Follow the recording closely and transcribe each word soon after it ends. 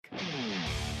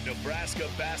Nebraska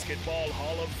Basketball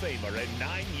Hall of Famer and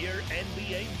 9-year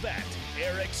NBA vet,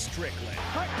 Eric Strickland.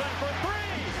 Strickland for three!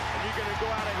 And you're going to go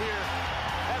out of here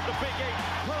as the Big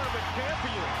 8 tournament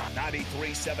champion.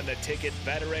 93.7 The Ticket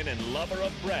veteran and lover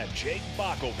of bread, Jake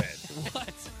Bockelman.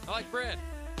 What? I like bread.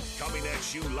 Coming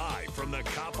at you live from the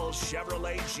Koppel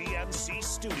Chevrolet GMC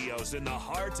studios in the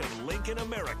heart of Lincoln,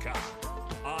 America.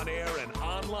 On air and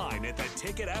online at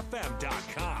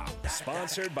theticketfm.com.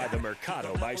 Sponsored by the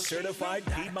Mercado by Certified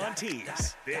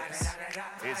Piedmontese. This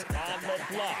is On the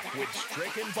Block with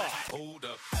Strick and Bach. Hold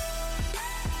up.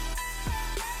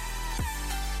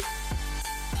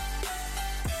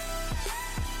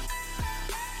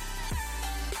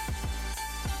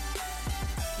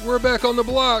 We're back on the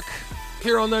block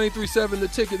here on 93.7 The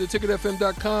Ticket,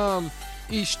 theticketfm.com.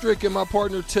 E. Strick and my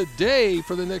partner today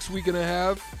for the next week and a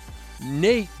half,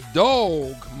 Nate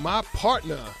Dogg, my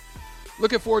partner.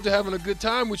 Looking forward to having a good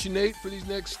time with you, Nate, for these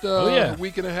next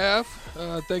week and a half.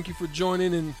 Thank you for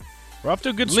joining and we're off to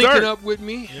a good linking start. up with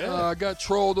me. Yeah. I got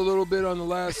trolled a little bit on the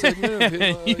last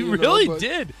segment. You really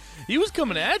did. He was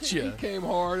coming at you. He came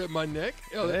hard at my neck,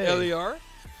 LER.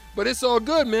 But it's all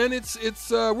good, man. It's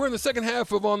we're in the second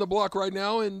half of On the Block right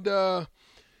now, and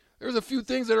there's a few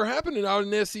things that are happening out in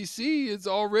the SEC. It's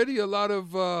already a lot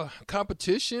of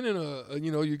competition, and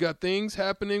you got things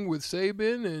happening with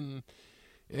Saban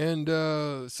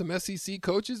and some SEC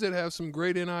coaches that have some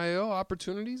great NIL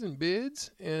opportunities and bids.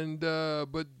 And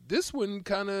but this one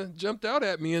kind of jumped out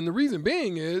at me, and the reason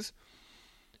being is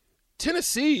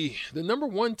Tennessee, the number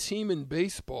one team in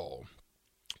baseball,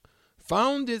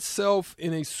 found itself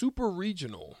in a super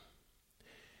regional,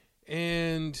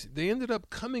 and they ended up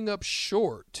coming up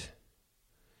short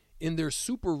in their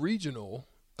super regional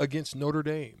against Notre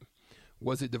Dame.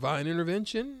 Was it divine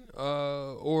intervention?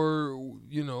 Or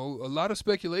a lot of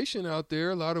speculation out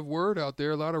there, a lot of word out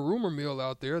there, a lot of rumor mill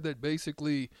out there that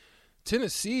basically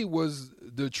Tennessee was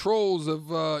the trolls of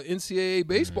NCAA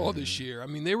baseball this year. I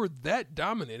mean, they were that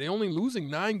dominant. They only losing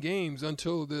 9 games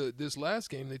until this last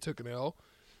game they took an L.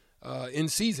 In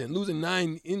season, losing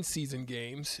 9 in-season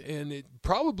games, and it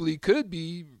probably could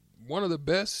be one of the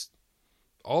best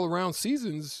all-around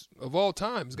seasons of all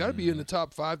time. It's got to be in the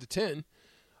top 5 to 10.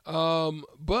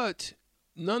 But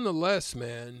nonetheless,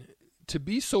 man, to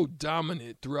be so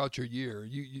dominant throughout your year,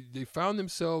 they found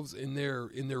themselves in their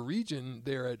region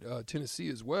there at Tennessee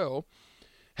as well,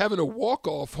 having a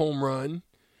walk-off home run.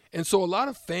 And so a lot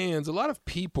of fans, a lot of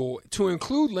people, to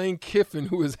include Lane Kiffin,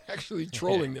 who is actually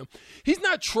trolling them. He's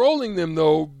not trolling them,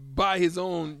 though, by his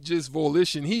own just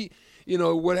volition.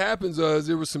 What happens is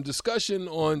there was some discussion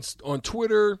on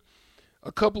Twitter,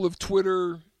 a couple of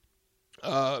Twitter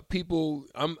people.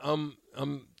 I'm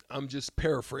just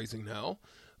paraphrasing now.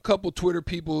 A couple Twitter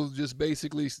people just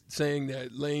basically saying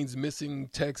that Lane's missing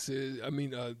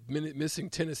missing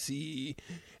Tennessee,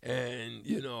 and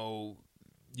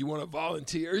you want to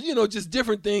volunteer, just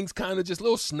different things, kind of just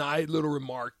little snide little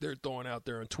remark they're throwing out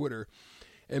there on Twitter.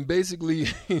 And basically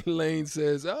Lane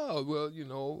says, oh, well,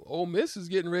 Ole Miss is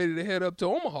getting ready to head up to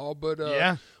Omaha, but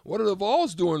what are the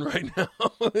Vols doing right now?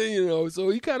 So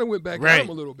he kind of went back at him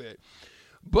a little bit.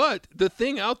 But the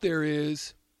thing out there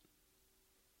is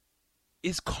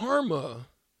karma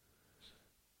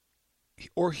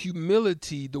or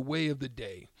humility the way of the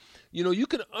day? You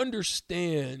can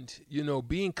understand,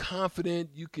 being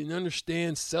confident. You can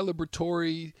understand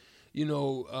celebratory,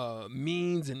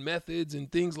 means and methods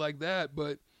and things like that.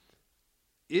 But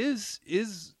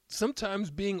is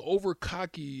sometimes being over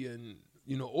cocky and,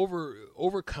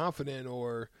 overconfident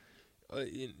or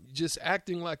just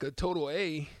acting like a total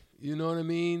A, you know what I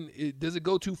mean? Does it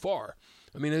go too far?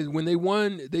 I mean, when they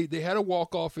won, they had a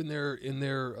walk-off in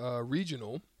their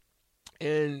regional.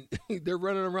 And they're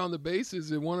running around the bases,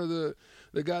 and one of the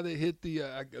guy that hit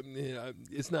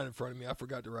it's not in front of me. I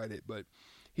forgot to write it, but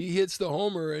he hits the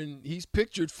homer, and he's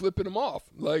pictured flipping him off.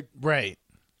 Like, right.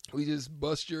 We just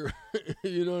bust your,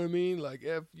 you know what I mean? Like,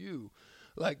 F you.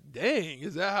 Like, dang,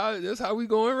 that's how we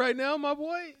going right now, my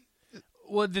boy?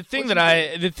 Well, the thing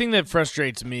that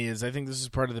frustrates me is I think this is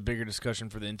part of the bigger discussion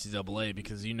for the NCAA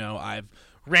because, I've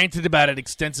ranted about it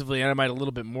extensively, and I might a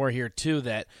little bit more here, too,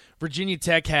 that Virginia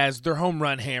Tech has their home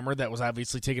run hammer that was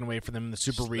obviously taken away from them in the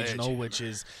Super Regional, which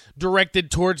is directed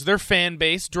towards their fan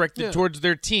base, directed towards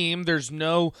their team. There's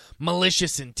no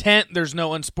malicious intent. There's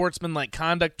no unsportsmanlike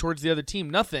conduct towards the other team,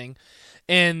 nothing.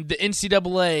 And the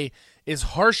NCAA is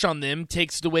harsh on them,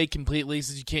 takes it away completely,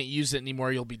 says you can't use it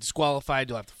anymore, you'll be disqualified,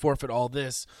 you'll have to forfeit all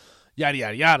this, yada,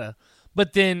 yada, yada.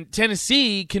 But then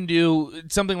Tennessee can do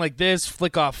something like this,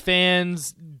 flick off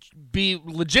fans, be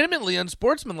legitimately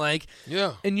unsportsmanlike,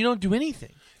 and you don't do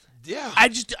anything. Yeah.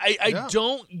 I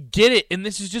don't get it. And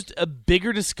this is just a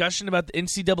bigger discussion about the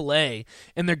NCAA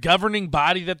and their governing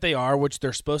body that they are, which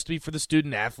they're supposed to be for the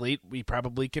student athlete. We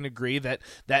probably can agree that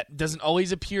that doesn't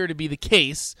always appear to be the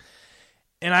case.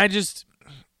 And I just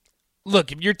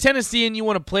look, if you're Tennessee and you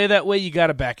want to play that way, you got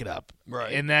to back it up.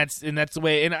 Right. And that's the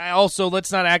way. And I also,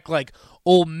 let's not act like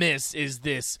Ole Miss is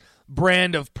this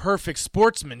brand of perfect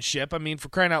sportsmanship. I mean, for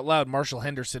crying out loud, Marshall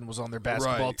Henderson was on their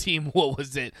basketball team, what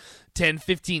was it, 10,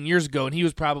 15 years ago, and he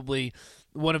was probably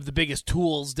one of the biggest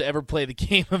tools to ever play the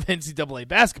game of NCAA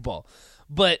basketball.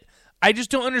 But I just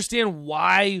don't understand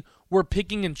why we're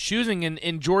picking and choosing,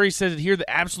 and Jory says it here, the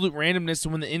absolute randomness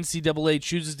when the NCAA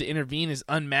chooses to intervene is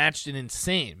unmatched and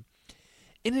insane.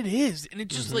 And it is, and it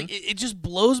just it just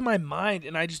blows my mind,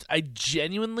 and I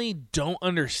genuinely don't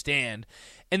understand.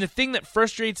 And the thing that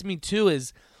frustrates me too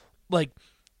is, like,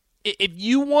 if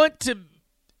you want to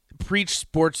preach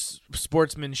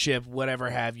sportsmanship,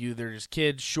 whatever have you, they're just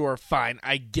kids, sure, fine,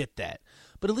 I get that,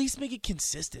 but at least make it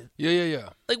consistent. Yeah.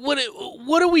 Like,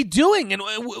 what are we doing, and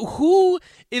who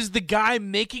is the guy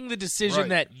making the decision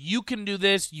that you can do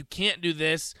this, you can't do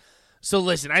this? So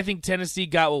listen, I think Tennessee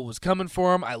got what was coming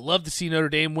for them. I love to see Notre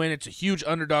Dame win. It's a huge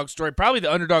underdog story, probably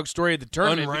the underdog story of the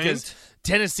tournament because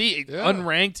Tennessee,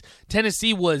 unranked,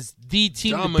 Tennessee was the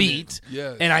team to beat.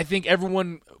 Yes. And I think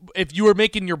everyone, if you were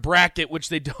making your bracket, which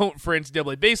they don't for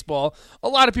NCAA baseball, a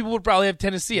lot of people would probably have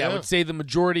Tennessee. Yeah. I would say the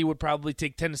majority would probably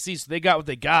take Tennessee, so they got what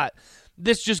they got.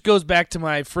 This just goes back to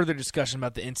my further discussion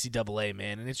about the NCAA,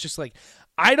 man. And it's just like,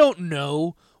 I don't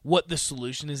know what the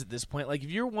solution is at this point. Like,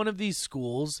 if you're one of these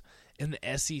schools in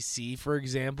the SEC, for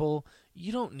example,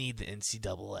 you don't need the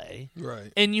NCAA.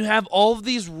 Right. And you have all of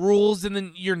these rules, and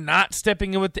then you're not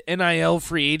stepping in with the NIL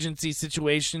free agency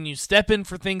situation. You step in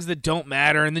for things that don't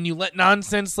matter, and then you let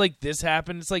nonsense like this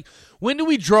happen. It's like, when do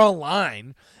we draw a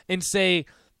line and say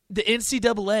the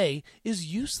NCAA is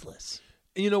useless?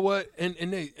 You know what? And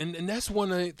that's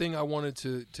one thing I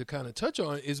wanted to kind of touch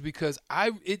on is because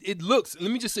it looks, let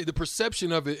me just say, the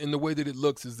perception of it and the way that it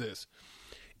looks is this.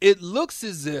 It looks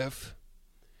as if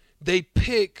they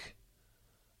pick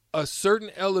a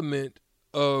certain element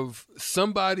of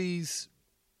somebody's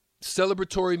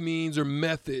celebratory means or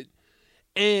method,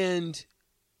 and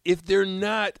if they're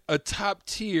not a top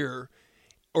tier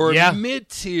or mid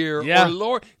tier or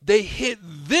lower, they hit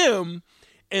them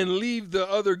and leave the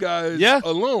other guys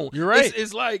alone. You're right.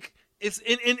 It's like it's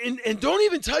and don't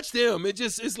even touch them.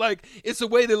 It's like it's a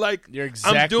way to, like, you're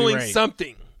exactly I'm doing right.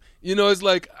 something. You know, it's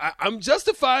like I'm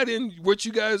justified in what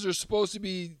you guys are supposed to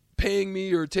be paying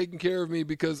me or taking care of me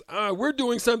because we're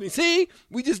doing something. See,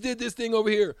 we just did this thing over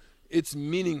here. It's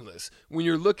meaningless when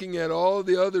you're looking at all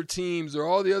the other teams or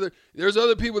all the other. There's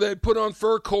other people that put on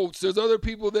fur coats. There's other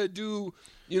people that do,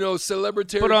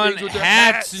 celebratory put on things with their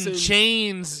hats and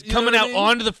chains coming out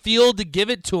onto the field to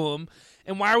give it to them.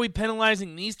 And why are we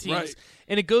penalizing these teams? Right.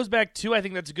 And it goes back to, I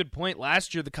think that's a good point.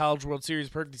 Last year, the College World Series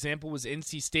perfect example was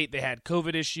NC State. They had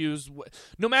COVID issues.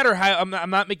 No matter how, I'm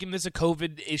not making this a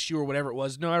COVID issue or whatever it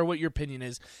was, no matter what your opinion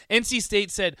is. NC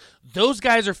State said, those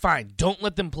guys are fine. Don't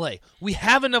let them play. We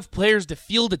have enough players to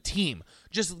field a team.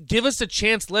 Just give us a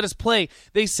chance. Let us play.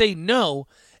 They say no.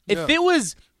 If it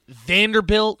was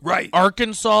Vanderbilt,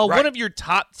 Arkansas, one of your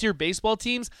top-tier baseball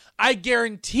teams, I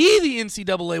guarantee the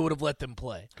NCAA would have let them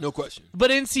play. No question.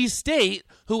 But NC State,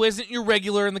 who isn't your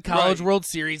regular in the College World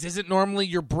Series, isn't normally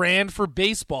your brand for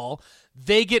baseball,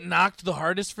 they get knocked the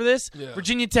hardest for this. Yeah.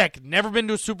 Virginia Tech, never been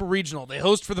to a Super Regional. They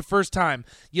host for the first time.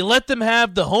 You let them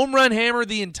have the home run hammer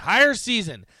the entire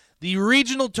season, the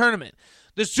regional tournament.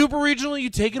 The Super Regional, you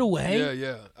take it away?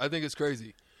 Yeah. I think it's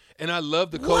crazy. And I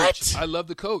love the coach. What? I love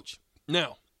the coach.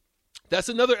 Now, that's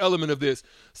another element of this.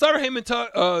 Sauter Heyman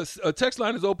text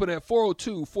line is open at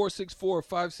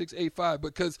 402-464-5685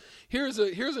 because here's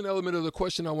an element of the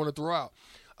question I want to throw out.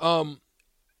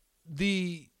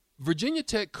 The Virginia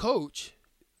Tech coach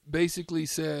basically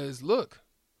says, look,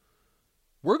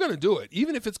 we're going to do it.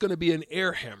 Even if it's going to be an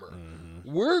air hammer,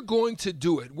 we're going to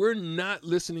do it. We're not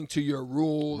listening to your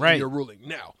rule and your ruling.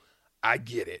 Now, I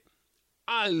get it.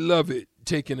 I love it,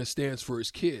 taking a stance for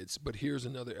his kids. But here's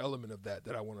another element of that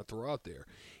I want to throw out there.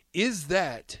 Is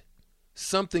that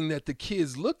something that the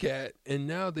kids look at and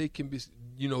now they can be,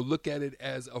 look at it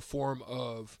as a form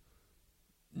of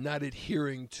not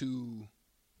adhering to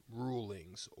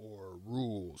rulings or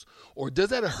rules? Or does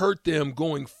that hurt them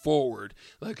going forward?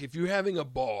 Like if you're having a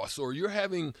boss or you're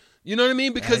having, you know what I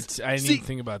mean? Because I didn't even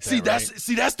think about that.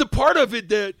 That's the part of it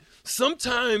that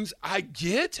sometimes I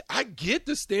get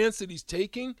the stance that he's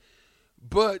taking,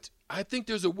 but I think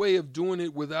there's a way of doing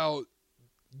it without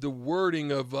the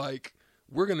wording of like,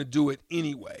 we're going to do it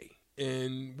anyway.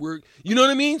 And you know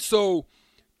what I mean? So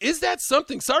is that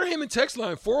something? Sutter Heyman text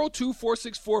line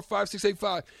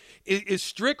 402-464-5685. Is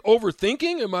strict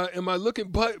overthinking? Am I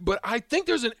looking? But I think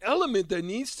there's an element that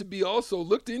needs to be also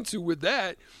looked into with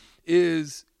that.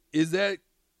 Is that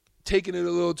taking it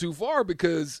a little too far?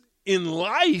 Because in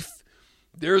life,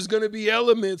 there's going to be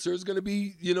elements. There's going to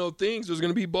be things. There's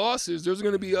going to be bosses. There's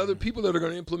going to be other people that are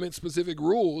going to implement specific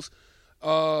rules.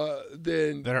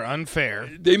 Then that are unfair.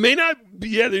 They may not be.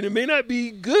 Yeah, they may not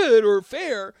be good or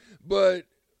fair, but.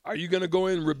 Are you going to go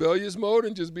in rebellious mode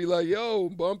and just be like, yo,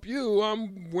 bump you,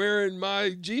 I'm wearing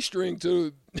my G-string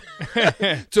to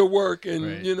to work and,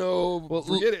 right.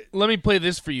 Forget it. Let me play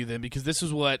this for you then, because this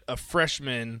is what a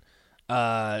freshman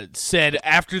said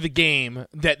after the game,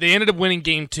 that they ended up winning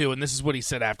game 2, and this is what he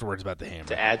said afterwards about the hammer.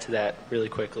 To add to that really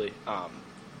quickly,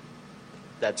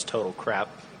 that's total crap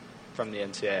from the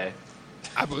NCAA.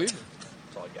 I believe it.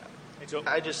 That's all I got.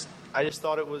 I just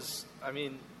thought it was, you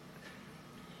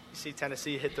see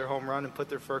Tennessee hit their home run and put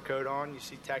their fur coat on. You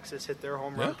see Texas hit their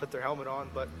home run and put their helmet on.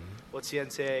 But what's the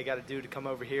NCAA got to do to come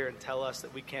over here and tell us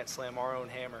that we can't slam our own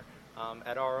hammer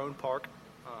at our own park?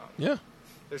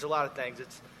 There's a lot of things.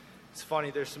 It's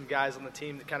funny. There's some guys on the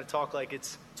team that kind of talk like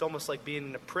it's almost like being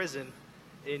in a prison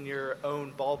in your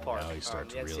own ballpark. The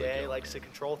NCAA likes to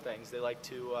control things. They like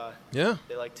to They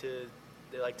like to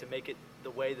make it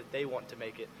the way that they want to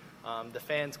make it. The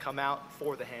fans come out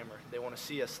for the hammer. They want to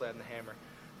see us slam the hammer. I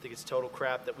think it's total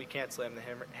crap that we can't slam the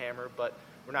hammer, but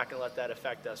we're not going to let that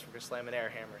affect us. We're going to slam an air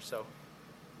hammer, so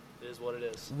it is what it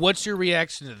is. What's your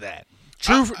reaction to that?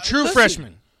 True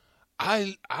freshman.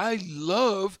 I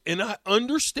love and I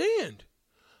understand.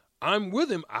 I'm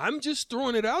with him. I'm just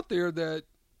throwing it out there that,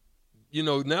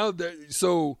 now that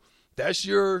so that's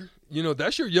your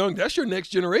next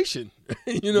generation.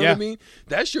 What I mean?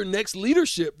 That's your next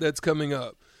leadership that's coming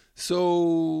up.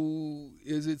 So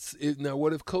now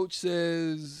what if coach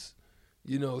says,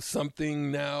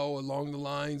 something now along the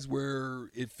lines where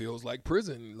it feels like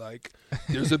prison, like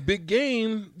there's a big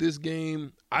game, this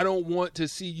game, I don't want to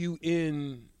see you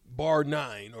in bar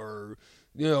 9 or,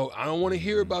 I don't want to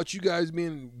hear about you guys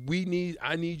being,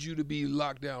 I need you to be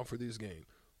locked down for this game.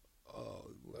 Oh,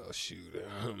 well, shoot.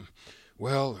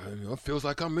 Well, it feels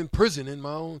like I'm in prison in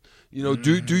my own,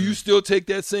 do you still take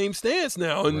that same stance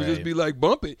now and just be like,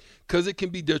 bump it? Because it can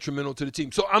be detrimental to the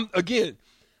team. So,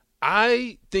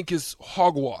 I think it's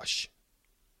hogwash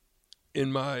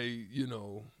in my,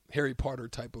 Harry Potter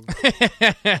type of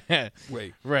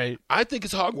way. Right. I think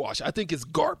it's hogwash. I think it's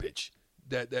garbage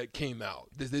that came out.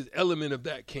 This element of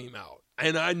that came out.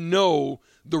 And I know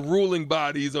the ruling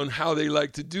bodies on how they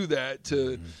like to do that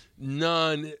to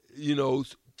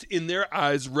in their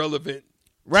eyes, relevant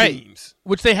teams.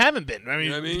 Which they haven't been. I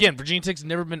mean, again, Virginia Tech's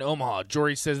never been Omaha.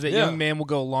 Jory says that young man will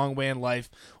go a long way in life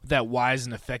with that wise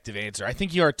and effective answer. I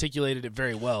think he articulated it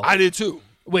very well. I did too.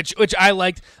 Which I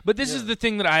liked. But this is the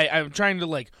thing that I'm trying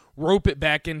to, rope it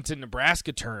back into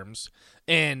Nebraska terms.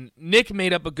 And Nick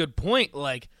made up a good point.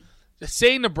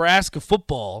 Say Nebraska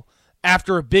football,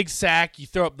 after a big sack, you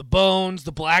throw up the bones,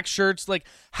 the black shirts.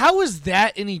 How is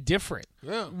that any different?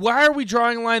 Yeah. Why are we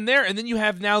drawing a line there? And then you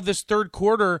have now this third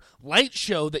quarter light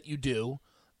show that you do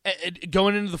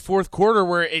going into the fourth quarter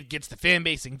where it gets the fan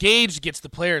base engaged, gets the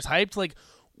players hyped.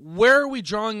 Where are we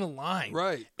drawing the line?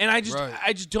 Right. And I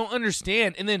just don't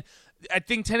understand. And then I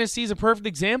think Tennessee is a perfect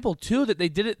example, too, that they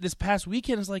did it this past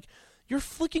weekend. It's you're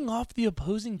flicking off the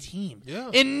opposing team.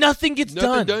 Yeah. And nothing gets done.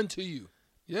 Nothing done to you.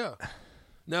 Yeah.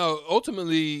 Now,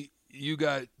 ultimately, you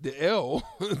got the L,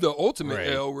 the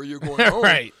ultimate L, where you're going home.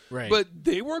 Right. But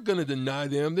they weren't going to deny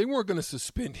them. They weren't going to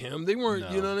suspend him. They weren't,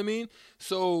 you know what I mean?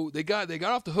 So they got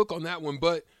off the hook on that one.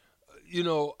 But,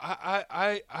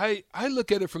 I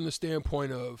look at it from the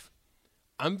standpoint of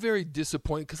I'm very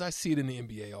disappointed because I see it in the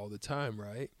NBA all the time,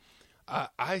 right?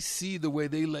 I see the way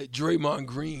they let Draymond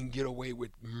Green get away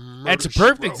with murder. That's a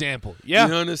perfect example. Yeah.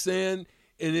 You understand?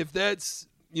 And if that's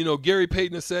Gary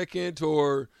Payton II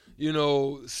or,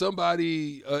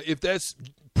 somebody, if that's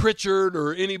Pritchard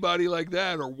or anybody like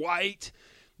that or White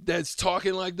that's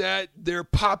talking like that, they're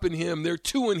popping him, they're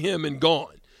twoing him and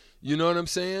gone. You know what I'm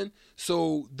saying?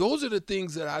 So those are the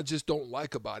things that I just don't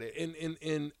like about it.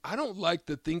 And I don't like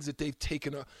the things that they've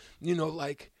taken up,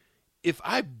 if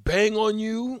I bang on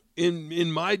you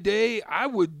in my day, I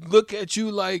would look at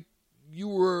you like you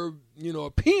were,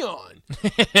 a peon.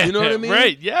 You know what I mean?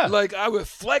 Right, yeah. I would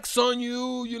flex on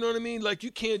you, you know what I mean?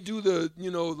 You can't do the,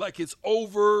 it's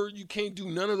over. You can't do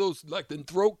none of those, the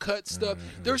throat cut stuff.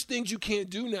 Mm-hmm. There's things you can't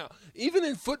do now. Even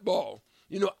in football,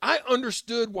 I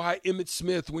understood why Emmitt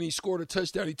Smith, when he scored a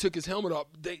touchdown, he took his helmet off.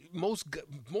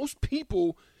 Most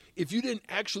people if you didn't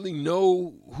actually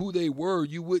know who they were,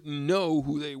 you wouldn't know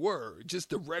who they were.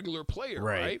 Just a regular player,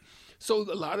 right? So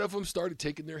a lot of them started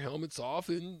taking their helmets off,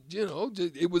 and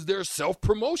it was their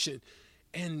self-promotion.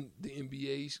 And the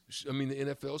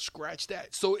NFL scratched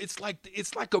that. So it's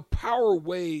like a power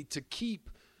way to keep.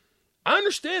 I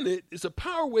understand it. It's a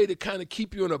power way to kind of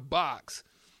keep you in a box,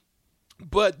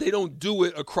 but they don't do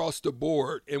it across the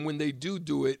board. And when they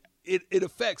do it, it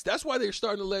affects. That's why they're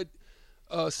starting to let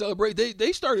celebrate.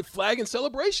 They started flagging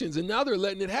celebrations, and now they're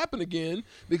letting it happen again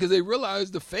because they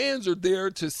realize the fans are there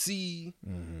to see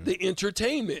the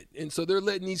entertainment, and so they're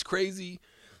letting these crazy,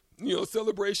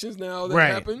 celebrations now that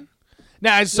happen.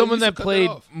 Now, as someone that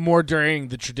played more during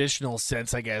the traditional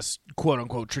sense, I guess,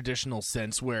 quote-unquote traditional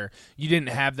sense, where you didn't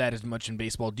have that as much in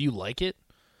baseball, do you like it?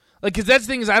 Like, because that's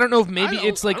the thing is, I don't know if maybe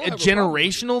it's like a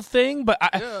generational thing, but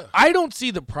I don't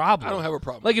see the problem. I don't have a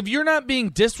problem. Like, if you're not being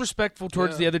disrespectful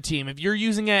towards the other team, if you're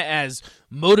using it as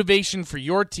motivation for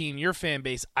your team, your fan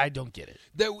base, I don't get it.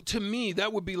 To me,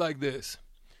 that would be like this.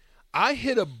 I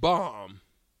hit a bomb,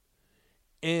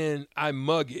 and I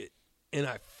mug it. And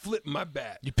I flip my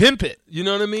bat. You pimp it. You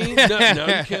know what I mean? No,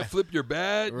 you can't flip your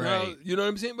bat. Right. No, you know what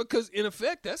I'm saying? Because, in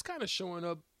effect, that's kind of showing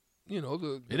up,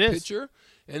 the pitcher.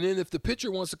 And then if the pitcher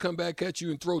wants to come back at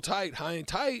you and throw high and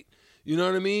tight, you know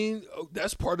what I mean?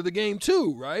 That's part of the game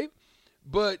too, right?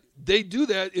 But they do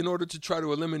that in order to try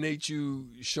to eliminate you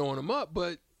showing them up.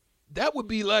 But that would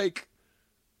be like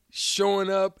showing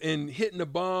up and hitting a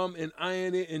bomb and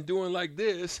eyeing it and doing like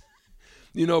this,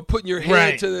 putting your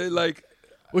head to the,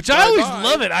 which I always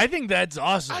love it. I think that's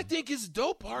awesome. I think it's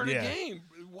dope part of the game.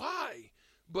 Why?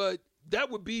 But that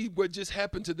would be what just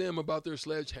happened to them about their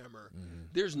sledgehammer.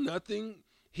 There's nothing.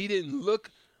 He didn't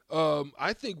look.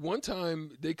 I think one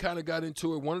time they kind of got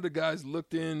into it. One of the guys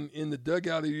looked in the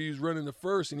dugout. He was running the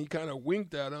first, and he kind of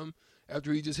winked at him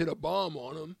after he just hit a bomb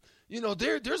on him.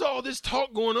 There's all this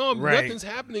talk going on. Right. Nothing's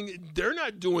happening. They're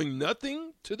not doing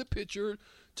nothing to the pitcher,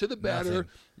 to the batter,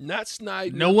 not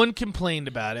snide. No one complained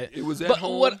about it. It was at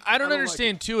home. But what I don't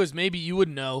understand, too, is maybe you would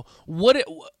know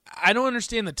I don't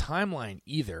understand the timeline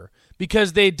either,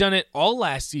 because they had done it all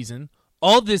last season,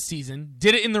 all this season,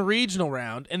 did it in the regional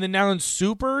round, and then now in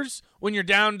Supers, when you're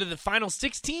down to the final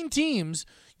 16 teams,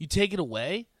 you take it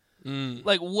away?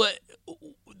 Like, what?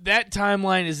 That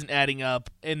timeline isn't adding up,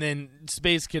 and then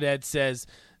Space Cadet says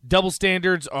double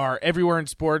standards are everywhere in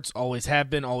sports, always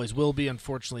have been, always will be.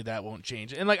 Unfortunately, that won't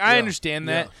change. And, I understand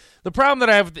that. Yeah. The problem that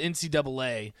I have with the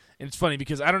NCAA, and it's funny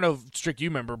because I don't know if, Strick, you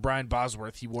remember Brian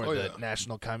Bosworth. He wore the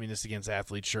National Communists Against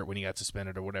Athletes shirt when he got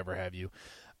suspended or whatever have you.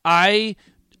 The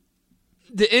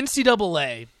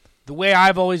NCAA, the way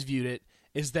I've always viewed it,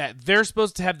 is that they're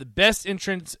supposed to have the best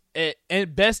interest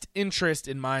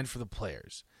in mind for the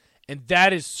players. And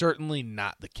that is certainly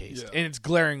not the case. Yeah. And it's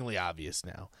glaringly obvious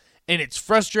now. And it's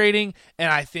frustrating,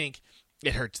 and I think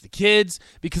it hurts the kids,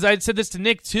 because I said this to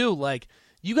Nick too,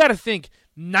 you got to think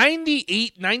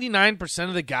 99%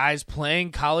 of the guys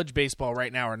playing college baseball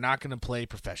right now are not going to play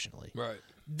professionally. Right.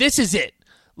 This is it.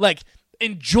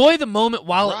 Enjoy the moment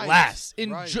while it lasts.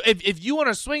 If you want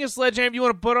to swing a sledgehammer, if you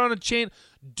want to put on a chain,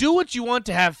 do what you want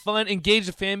to have fun, engage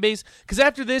the fan base, because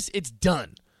after this, it's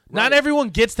done. Right. Not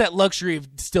everyone gets that luxury of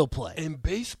still play. And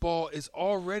baseball is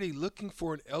already looking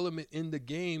for an element in the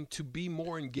game to be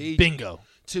more engaging. Bingo.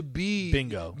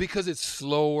 Bingo. Because it's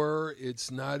slower. It's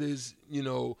not as,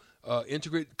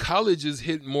 integrated. Colleges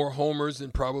hit more homers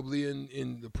than probably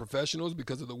in the professionals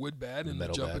because of the wood bat and the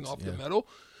jumping off the metal.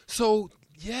 So,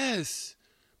 yes,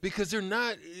 because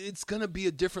it's going to be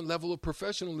a different level of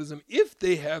professionalism if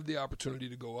they have the opportunity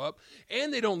to go up,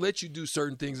 and they don't let you do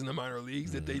certain things in the minor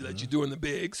leagues that they let you do in the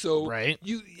big. So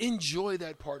you enjoy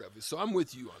that part of it. So I'm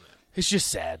with you on that. It's just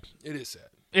sad. It is sad.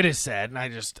 It is sad, and I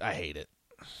hate it.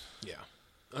 Yeah,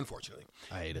 unfortunately.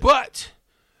 I hate it. But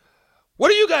what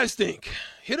do you guys think?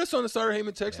 Hit us on the Starter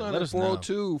Heyman text line at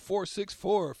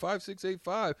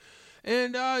 402-464-5685.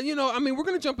 And, we're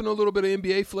going to jump into a little bit of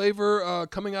NBA flavor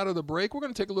coming out of the break. We're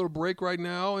going to take a little break right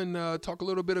now and talk a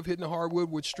little bit of hitting the hardwood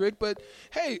with Strick. But,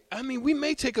 hey, we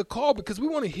may take a call because we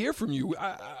want to hear from you.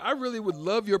 I really would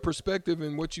love your perspective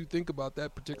and what you think about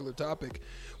that particular topic.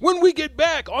 When we get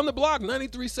back on the block,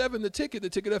 93.7 The Ticket,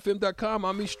 theticketfm.com,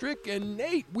 I'm Strick and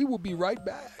Nate. We will be right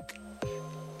back.